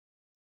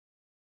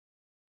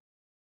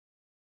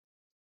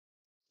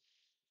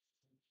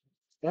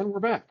And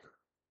we're back.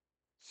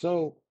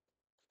 So,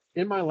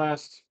 in my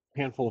last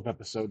handful of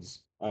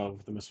episodes of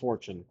The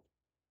Misfortune,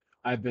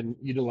 I've been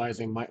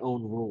utilizing my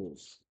own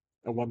rules,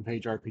 a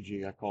one-page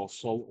RPG I call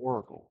Soul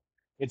Oracle.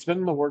 It's been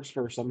in the works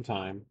for some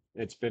time.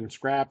 It's been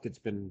scrapped, it's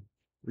been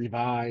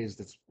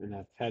revised, and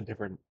I've had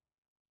different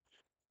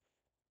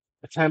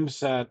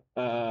attempts at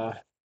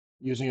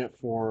using it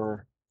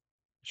for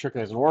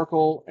strictly as an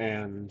Oracle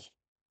and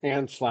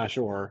slash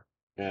or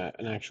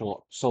an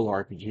actual solo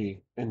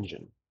RPG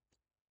engine.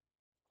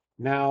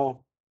 Now,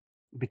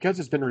 because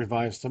it's been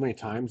revised so many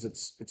times,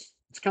 it's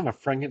kind of a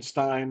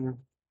Frankenstein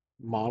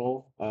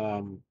model.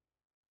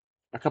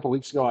 A couple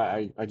weeks ago,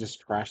 I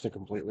just crashed it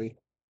completely,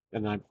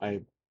 and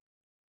I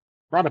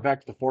brought it back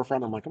to the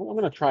forefront. I'm like, I'm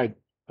going to try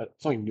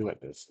something new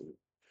at this.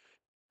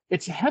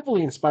 It's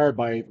heavily inspired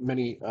by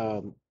many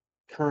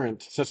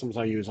current systems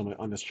I use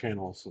on this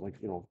channel. So, like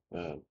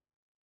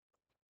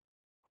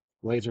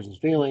Lasers and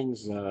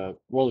Feelings,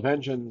 World of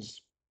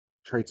Engines,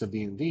 Traits of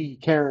D&D,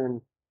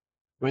 Karen.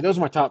 I mean, those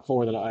are my top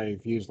four that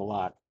I've used a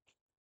lot,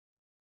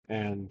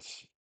 and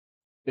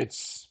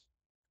it's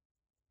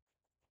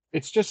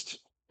it's just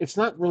it's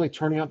not really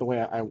turning out the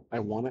way I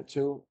want it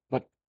to,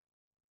 but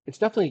it's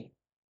definitely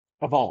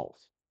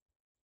evolved.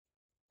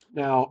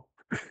 Now,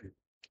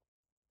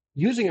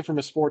 using it for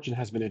Misfortune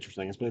has been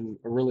interesting. It's been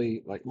a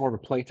really like more of a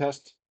play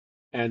test,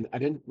 and I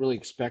didn't really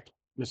expect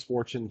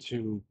Misfortune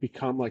to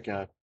become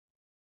a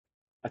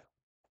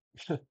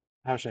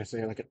how should I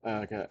say like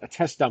a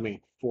test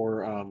dummy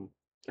for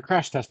a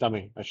crash test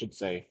dummy, I should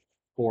say,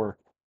 for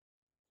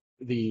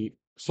the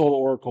Soul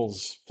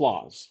Oracle's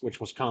flaws, which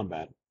was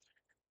combat.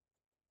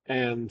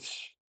 And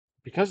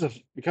because of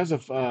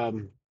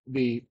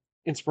the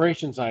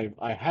inspirations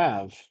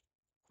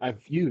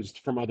I've used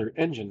from other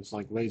engines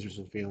like Lasers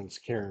and Feelings,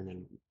 Karen,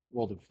 and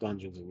World of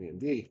Dungeons and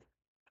D&D.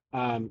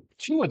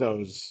 Two of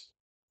those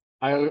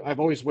I've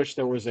always wished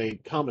there was a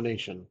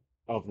combination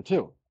of the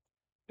two,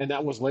 and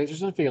that was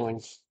Lasers and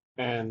Feelings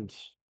and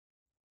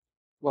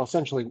well,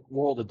 essentially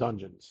World of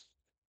Dungeons.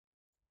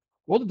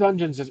 World of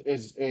Dungeons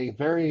is a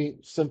very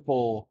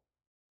simple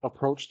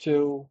approach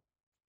to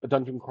a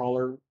dungeon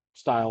crawler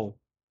style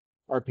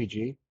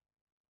RPG,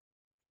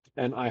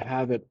 and I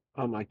have it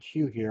on my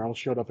queue here. I'll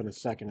show it up in a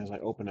second as I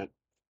open it.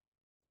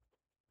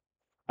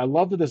 I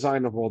love the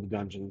design of World of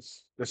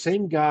Dungeons. The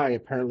same guy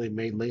apparently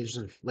made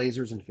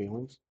Lasers and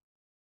Feelings.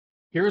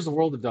 Here's the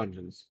World of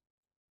Dungeons.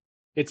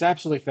 It's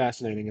absolutely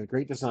fascinating, a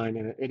great design,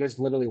 and it is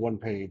literally one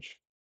page.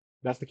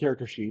 That's the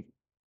character sheet,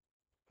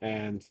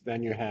 and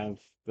then you have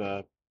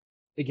the.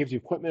 It gives you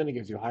equipment, it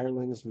gives you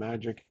hirelings,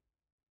 magic,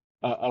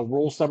 a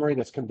rule summary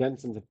that's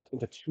condensed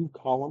into two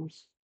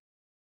columns.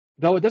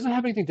 Though it doesn't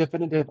have anything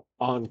definitive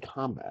on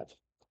combat.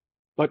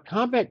 But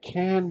combat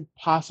can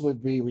possibly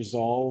be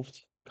resolved.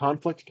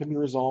 Conflict can be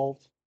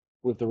resolved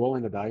with the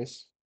rolling the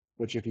dice,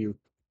 which, if you,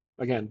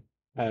 again,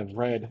 have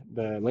read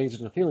the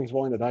Lasers and Feelings,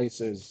 rolling the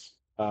dice is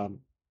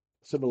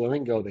similar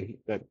lingo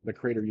that the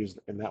creator used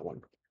in that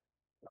one.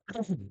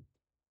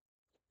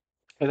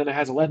 And then it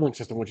has a leveling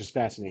system, which is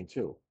fascinating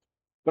too.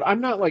 But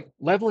I'm not like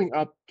leveling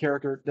up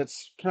character.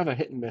 That's kind of a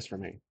hit and miss for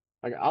me.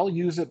 Like I'll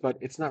use it, but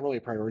it's not really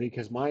a priority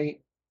because my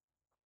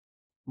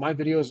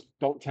videos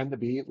don't tend to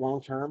be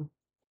long term,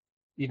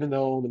 even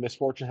though the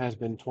misfortune has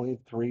been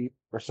 23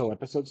 or so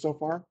episodes so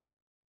far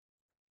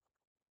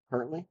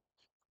currently.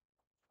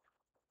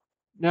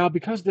 Now,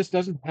 because this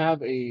doesn't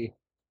have a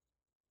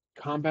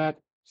combat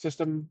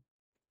system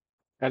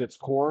at its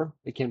core,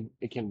 it can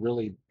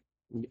really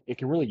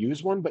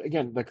use one. But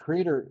again, the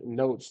creator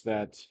notes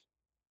that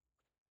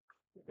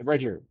right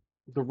here,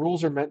 the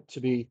rules are meant to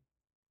be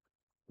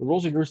the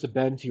rules are yours to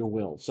bend to your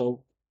will.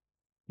 So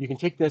you can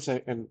take this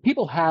and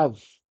people have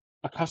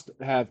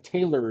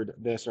tailored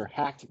this or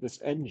hacked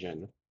this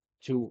engine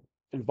to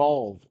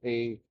involve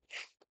a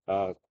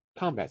uh,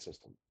 combat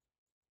system.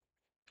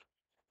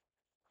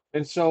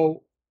 And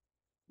so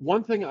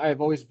one thing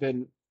I've always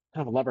been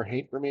kind of a love or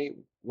hate for me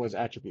was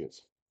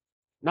attributes.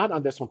 Not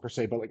on this one per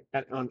se, but like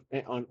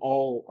on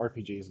all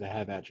RPGs that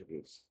have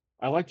attributes.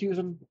 I like to use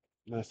them.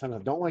 There's times I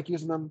don't like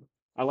using them.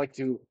 I like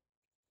to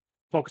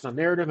focus on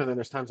narrative, and then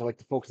there's times I like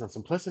to focus on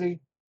simplicity.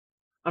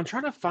 I'm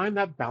trying to find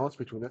that balance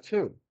between the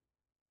two.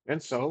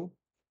 And so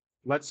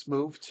let's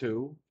move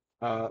to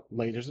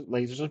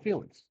lasers and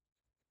feelings.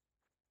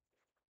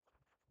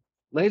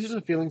 Lasers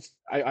and feelings.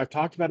 I've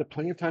talked about it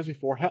plenty of times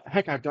before.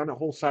 Heck, I've done a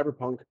whole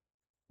cyberpunk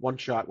one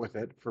shot with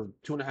it for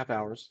 2.5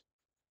 hours.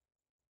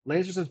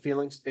 Lasers and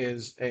Feelings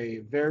is a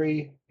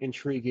very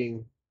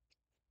intriguing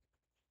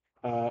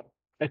uh,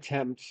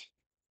 attempt,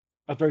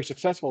 a very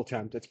successful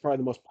attempt. It's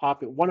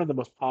probably one of the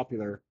most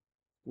popular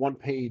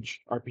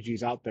one-page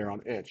RPGs out there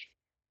on itch.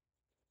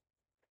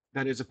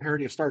 That is a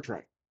parody of Star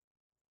Trek,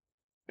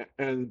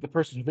 and the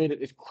person who made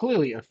it is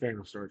clearly a fan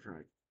of Star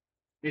Trek.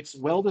 It's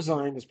well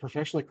designed, it's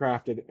professionally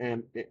crafted,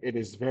 and it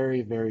is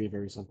very, very,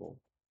 very simple.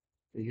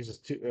 It uses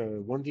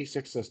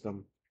 1d6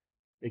 system.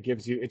 It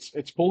gives you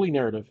it's fully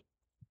narrative.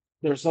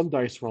 There's some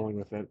dice rolling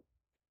with it,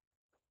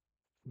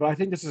 but I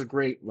think this is a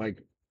great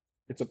like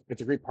it's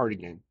a great party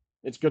game.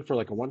 It's good for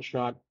like a one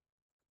shot.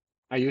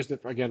 I used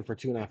it again for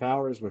 2.5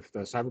 hours with the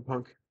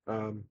Cyberpunk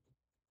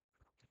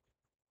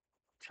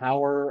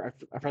tower.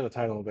 I forgot the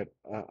title of it.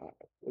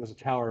 It was a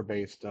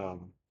tower-based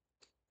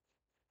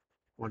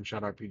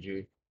one-shot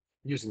RPG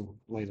using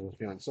Lasers and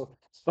Feelings. So,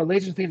 but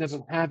Lasers and Feelings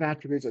doesn't have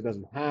attributes. It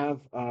doesn't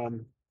have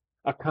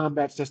a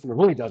combat system. It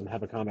really doesn't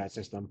have a combat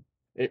system.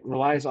 It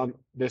relies on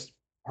this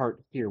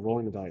part here,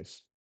 rolling the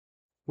dice,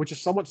 which is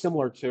somewhat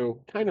similar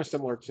to, kind of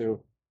similar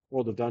to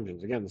World of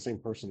Dungeons. Again, the same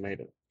person made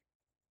it.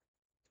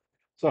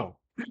 So,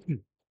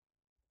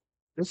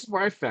 this is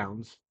where I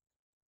found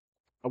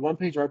a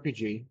one-page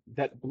RPG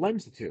that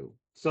blends the two.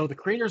 So the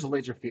creators of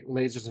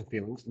Lasers and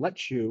Feelings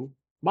let you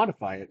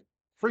modify it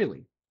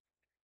freely.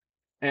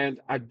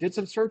 And I did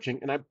some searching,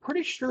 and I'm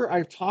pretty sure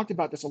I've talked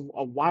about this a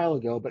while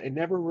ago, but it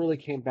never really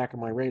came back on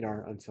my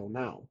radar until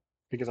now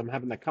because I'm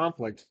having that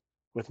conflict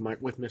with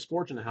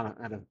Misfortune and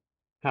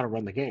how to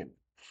run the game.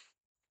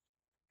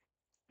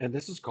 And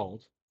this is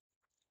called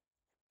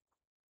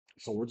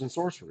Swords and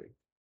Sorcery.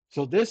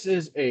 So this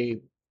is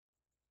a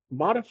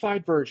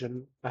modified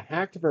version, a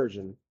hacked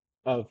version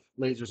of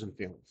Lasers and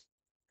Feelings.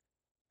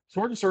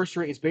 Sword and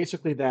Sorcery is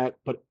basically that,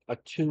 but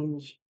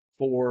attuned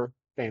for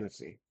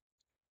fantasy.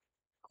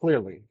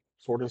 Clearly,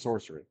 Sword and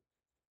Sorcery.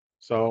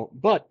 So,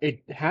 but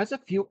it has a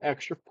few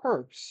extra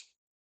perks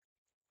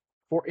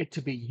for it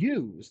to be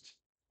used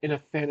in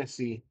a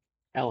fantasy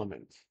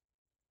element.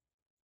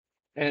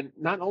 And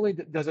not only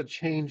does it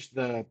change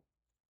the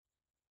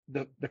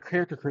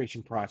character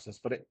creation process,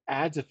 but it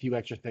adds a few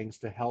extra things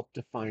to help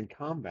define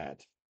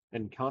combat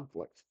and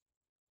conflict.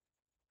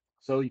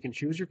 So you can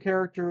choose your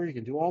character, you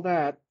can do all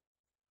that.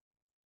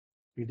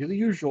 You can do the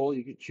usual,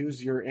 you can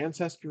choose your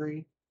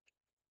ancestry,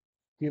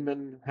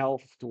 human,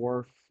 health,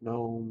 dwarf,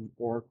 gnome,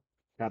 orc,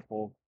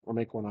 catfolk, or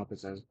make one up, it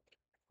says.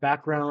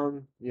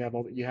 Background, you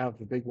have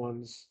the big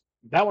ones.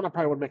 That one I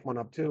probably would make one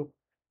up too.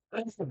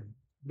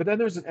 But then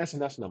there's an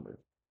SNS number.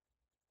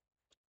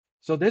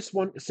 So this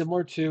one is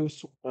similar to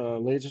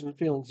Lasers and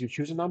Feelings. You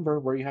choose a number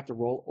where you have to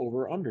roll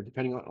over or under,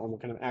 depending on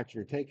what kind of action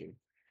you're taking.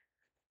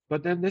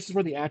 But then this is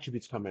where the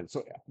attributes come in.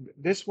 So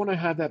this one I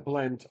have that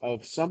blend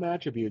of some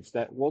attributes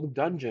that World of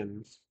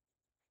Dungeons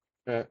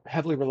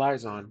heavily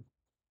relies on,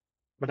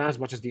 but not as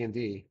much as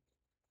D&D.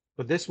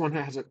 But this one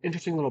has an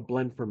interesting little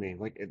blend for me.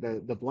 Like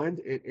the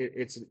blend,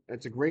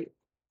 it's a great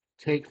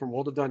take from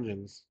World of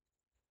Dungeons,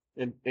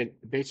 and it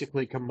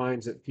basically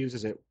combines it,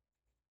 fuses it.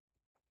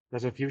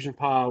 There's a fusion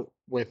pod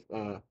with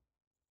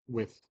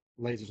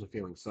Lasers and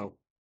Feelings. So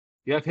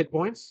you have hit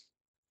points,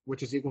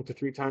 which is equal to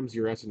 3 times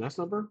your SNS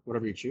number,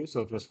 whatever you choose.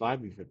 So if it's 5,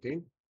 it'd be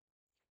 15.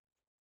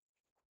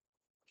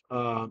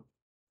 Uh,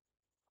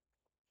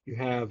 you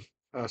have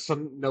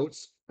some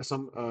notes,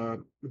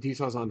 some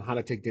details on how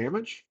to take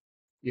damage.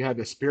 You have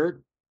the spirit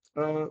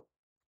uh,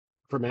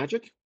 for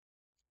magic.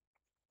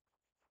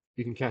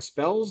 You can cast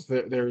spells.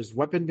 There's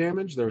weapon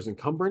damage. There's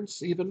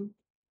encumbrance even.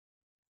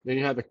 Then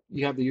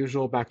you have the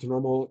usual back to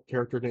normal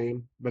character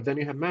name, but then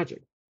you have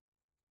magic.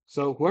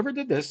 So whoever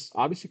did this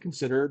obviously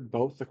considered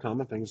both the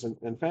common things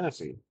in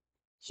fantasy,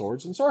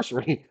 swords and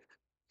sorcery.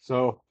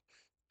 So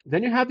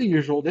then you have the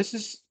usual. This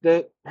is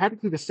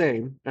practically the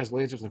same as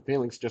Lasers and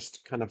Feelings,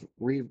 just kind of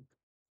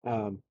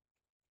um,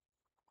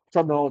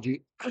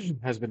 terminology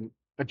has been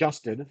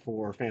adjusted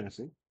for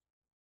fantasy.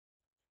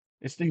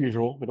 It's the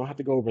usual. We don't have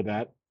to go over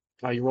that.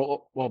 You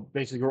roll well,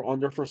 basically you roll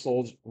under for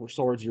swords.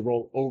 You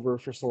roll over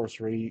for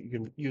sorcery. You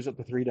can use up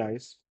to 3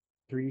 dice,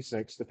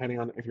 3d6, depending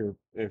on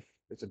if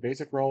it's a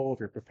basic roll, if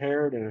you're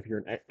prepared, and if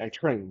you're a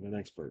trained, an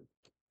expert.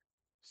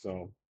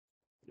 So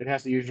it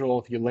has the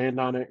usual. If you land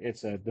on it,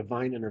 it's a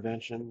divine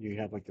intervention. You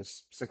have like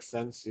this sixth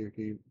sense.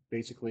 You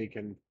basically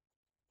can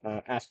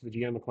ask the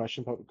GM a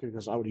question, but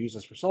because I would use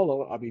this for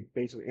solo, I'll be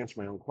basically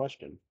answering my own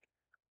question,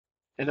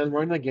 and then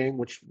running the game,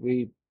 which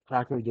we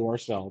practically do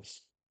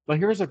ourselves. But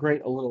here's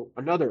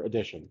another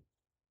addition.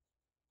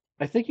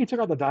 I think he took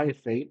out the Die of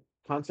Fate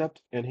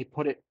concept and he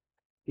put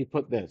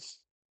this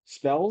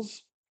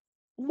spells,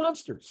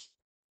 monsters.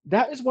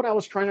 That is what I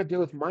was trying to do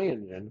with my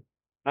engine.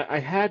 I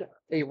had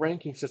a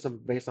ranking system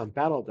based on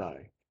battle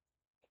die,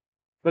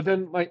 but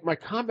then my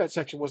combat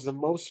section was the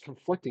most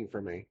conflicting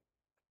for me.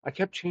 I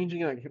kept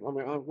changing it. I'm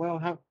like, oh, well,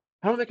 how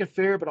to make it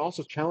fair but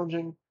also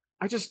challenging?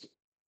 I was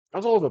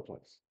all over the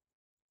place.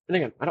 And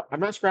again, I'm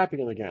not scrapping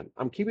it again.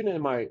 I'm keeping it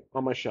in my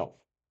on my shelf.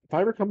 If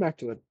I ever come back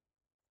to it,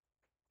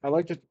 I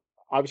like to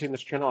obviously in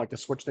this channel I like to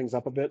switch things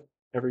up a bit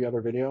every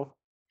other video,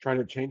 trying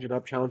to change it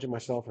up, challenging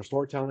myself for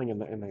storytelling and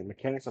the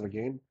mechanics of the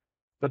game.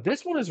 But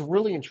this one is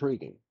really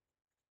intriguing.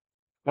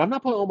 But I'm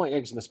not putting all my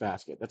eggs in this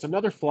basket. That's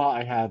another flaw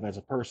I have as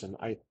a person.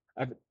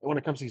 When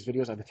it comes to these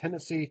videos, I have a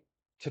tendency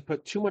to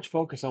put too much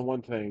focus on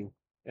one thing,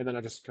 and then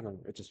it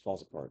just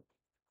falls apart.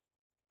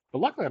 But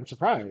luckily, I'm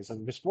surprised.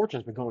 And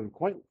Misfortune's been going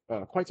quite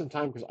some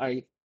time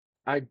because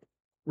I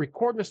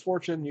record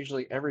Misfortune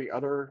usually every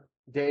other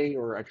day,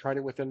 or I try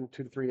to within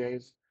 2 to 3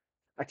 days.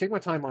 I take my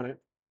time on it,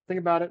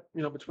 think about it,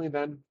 between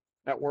then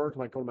at work,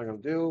 like what am I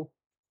going to do,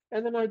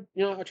 and then I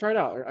try it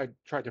out. I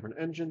try a different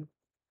engine.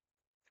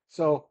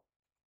 So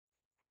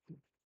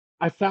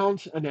I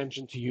found an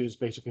engine to use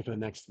basically for the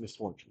next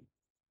Misfortune.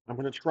 I'm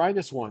going to try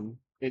this one.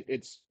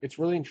 It's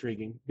really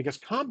intriguing because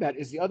combat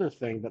is the other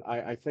thing that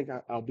I think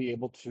I'll be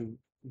able to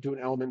do an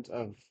element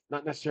of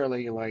not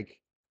necessarily like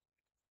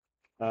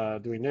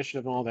doing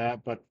initiative and all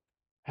that, but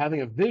having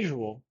a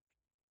visual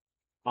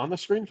on the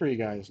screen for you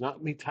guys,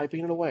 not me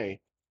typing it away,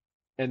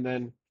 and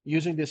then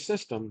using this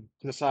system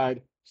to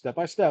decide step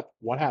by step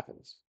what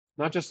happens.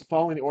 Not just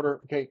following the order,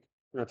 okay,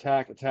 we're gonna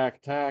attack, attack,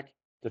 attack,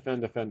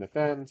 defend, defend,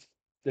 defend,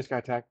 this guy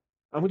attack.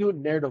 I'm gonna do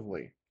it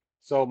narratively.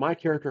 So my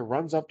character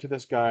runs up to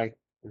this guy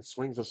and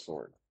swings a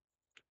sword.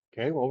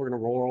 Okay, well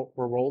we'll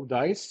roll the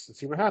dice and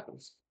see what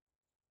happens.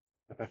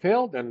 If I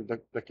fail, then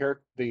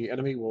the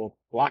enemy will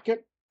block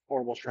it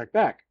or will strike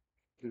back.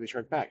 Do they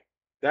strike back?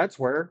 That's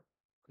where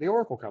the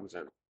oracle comes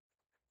in.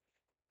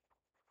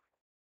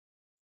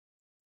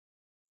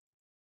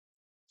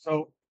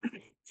 So I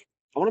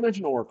want to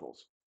mention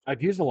oracles.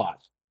 I've used a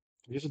lot.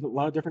 I've used a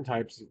lot of different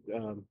types,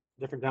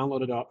 different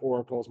downloaded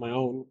oracles, my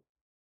own.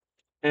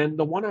 And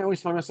the one I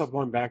always find myself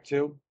going back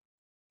to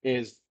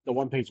is the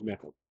one page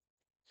mythic.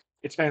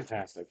 It's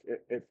fantastic.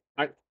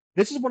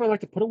 This is one I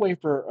like to put away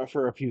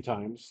for a few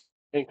times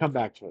and come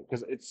back to it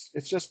because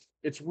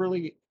it's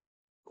really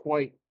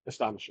quite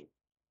astonishing.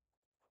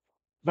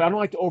 But I don't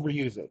like to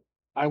overuse it.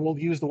 I will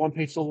use the one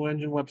page solo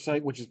engine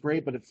website, which is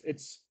great, but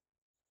it's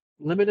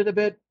limited a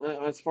bit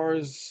as far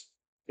as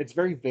it's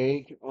very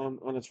vague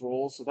on its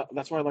roles. So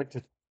that's why I want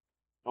to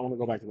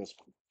go back to this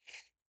one.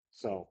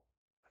 So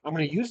I'm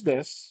going to use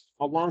this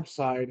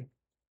alongside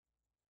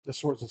the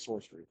Swords and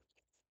Sorcery.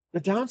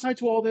 The downside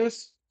to all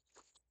this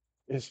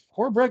is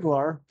poor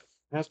Breglar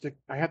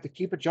I have to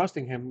keep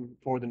adjusting him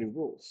for the new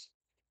rules.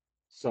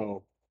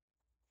 So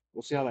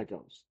we'll see how that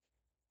goes.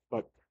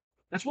 But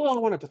that's what I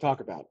wanted to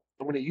talk about.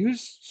 I'm going to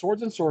use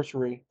Swords and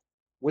Sorcery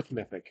with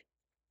Mythic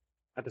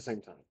at the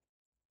same time.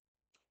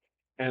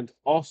 And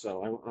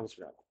also, I almost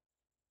forgot.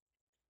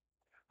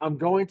 I'm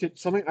going to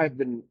something I've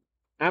been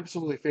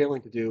absolutely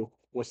failing to do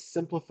was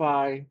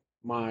simplify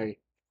my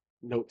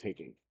note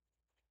taking.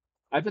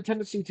 I have a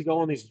tendency to go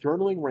on these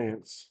journaling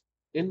rants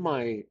in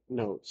my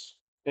notes,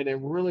 and it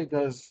really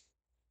does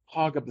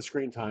hog up the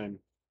screen time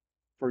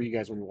for you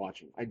guys when you're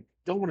watching. I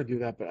don't want to do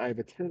that, but I have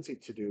a tendency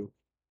to do.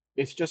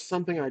 It's just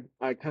something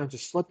I kind of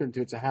just slip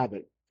into. It's a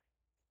habit.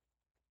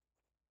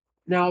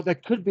 Now,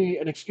 that could be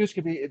an excuse,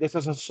 could be this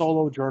is a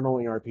solo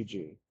journaling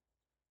RPG,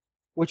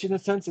 which in a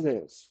sense it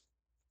is.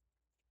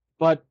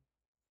 But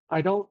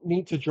I don't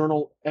need to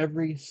journal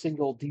every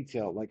single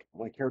detail. Like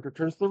my character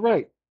turns to the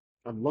right.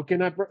 I'm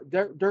looking at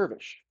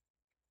Dervish.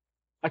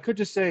 I could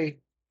just say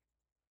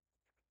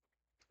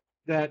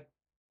that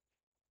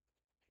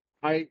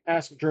I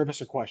ask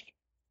Jervis a question,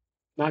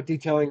 not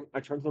detailing. I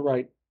turn to the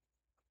right.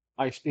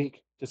 I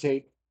speak to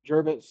say,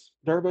 Jervis,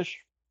 Dervish,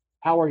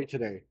 how are you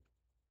today?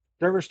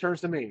 Dervish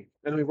turns to me,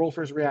 and we roll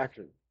for his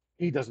reaction.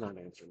 He does not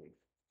answer me.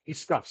 He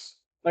scuffs.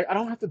 Like I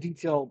don't have to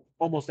detail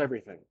almost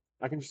everything.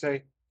 I can just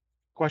say,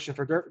 question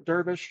for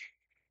Dervish,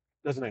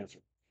 doesn't answer.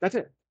 That's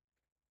it.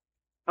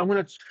 I'm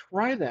going to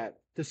try that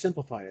to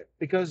simplify it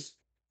because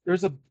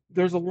there's a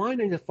there's a line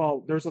I need to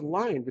follow. There's a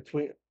line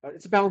between.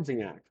 It's a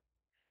balancing act.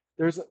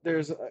 There's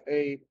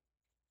a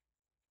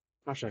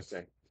how should I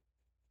say?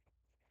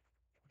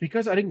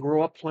 Because I didn't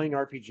grow up playing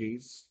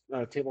RPGs,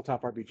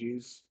 tabletop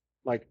RPGs,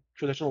 like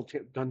traditional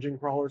dungeon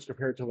crawlers,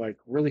 compared to like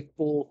really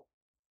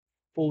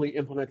fully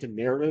implemented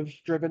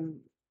narrative-driven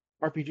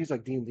RPGs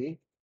like D&D.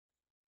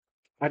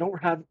 I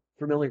don't have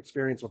familiar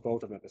experience with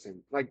both of them at the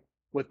same, like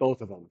with both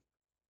of them.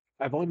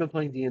 I've only been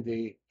playing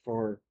D&D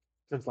for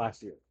since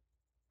last year.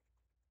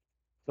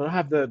 So I don't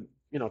have the,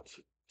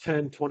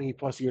 10, 20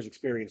 plus years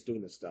experience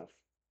doing this stuff.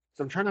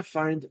 So I'm trying to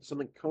find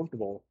something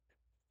comfortable,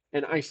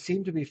 and I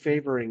seem to be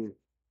favoring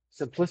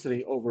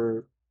simplicity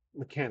over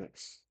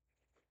mechanics.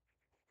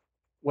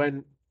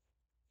 When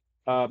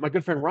my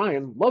good friend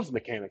Ryan loves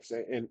mechanics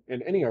in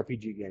any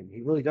RPG game,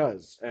 he really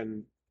does,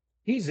 and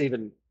he's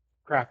even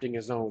crafting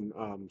his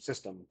own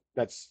system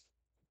that's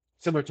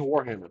similar to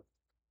Warhammer.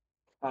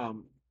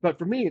 But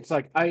for me, it's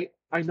like I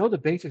know the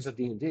basics of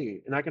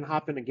D&D, and I can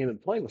hop in a game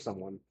and play with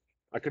someone.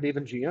 I could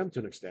even GM to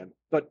an extent,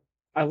 but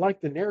I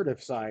like the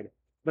narrative side,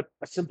 but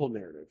a simple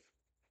narrative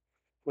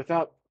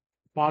without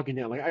bogging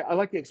down. Like I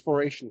like the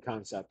exploration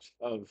concept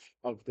of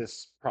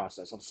this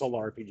process of solo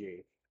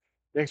RPG.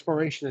 The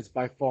exploration is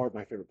by far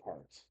my favorite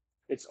part.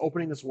 It's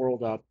opening this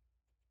world up,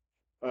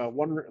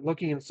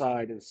 looking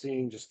inside and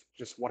seeing just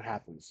what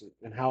happens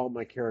and how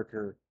my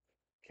character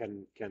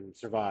can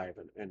survive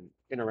and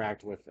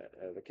interact with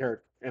the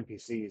character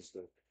NPCs,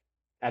 the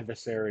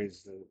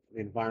adversaries, the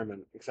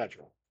environment,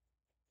 etc.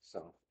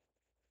 So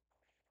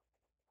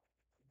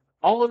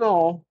all in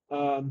all,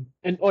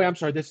 and oh, yeah, I'm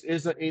sorry, this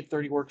is an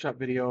 8:30 workshop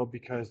video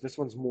because this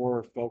one's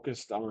more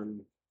focused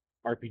on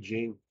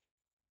RPG.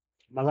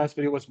 My last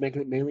video was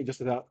mainly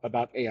just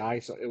about AI,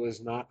 so it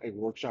was not a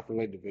workshop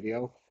related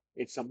video.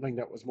 It's something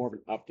that was more of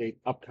an update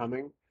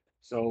upcoming.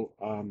 So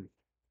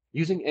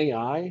using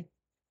AI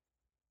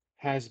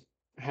has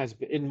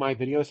in my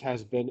videos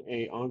has been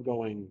a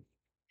ongoing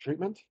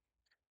treatment.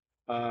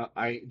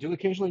 I do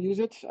occasionally use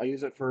it. I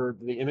use it for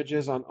the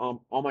images on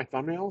all my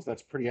thumbnails.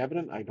 That's pretty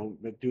evident. I don't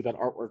do that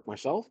artwork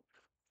myself.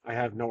 I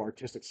have no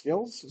artistic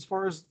skills as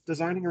far as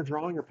designing or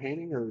drawing or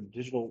painting or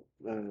digital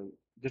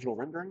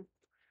rendering.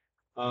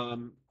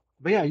 Um,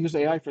 but yeah, I use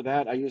AI for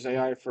that. I use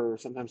AI for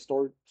sometimes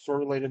store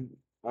related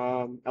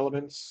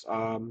elements.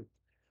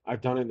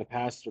 I've done it in the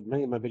past.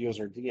 Many of my videos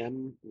are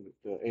DM.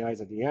 The AI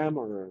is a DM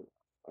or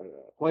a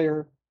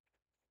player,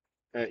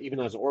 even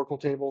as Oracle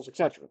tables,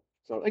 etc.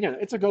 So again,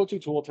 it's a go-to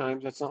tool at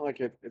times. It's not like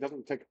it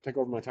doesn't take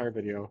over my entire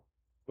video,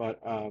 but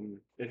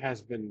it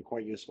has been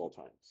quite useful at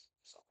times.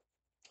 So,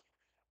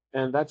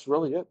 and that's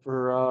really it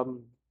for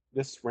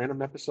this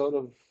random episode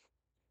of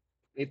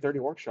 8:30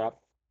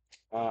 Workshop.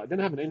 I didn't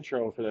have an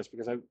intro for this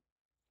because I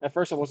at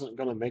first I wasn't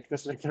going to make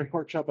this an 8:30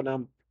 Workshop, and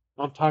I'm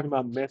talking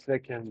about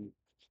Mythic and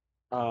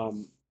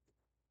um,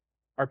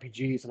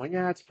 RPGs. I'm like,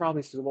 yeah, it's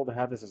probably suitable to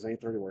have this as an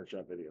 8:30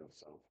 Workshop video.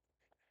 So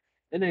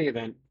in any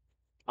event,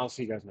 I'll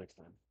see you guys next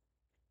time.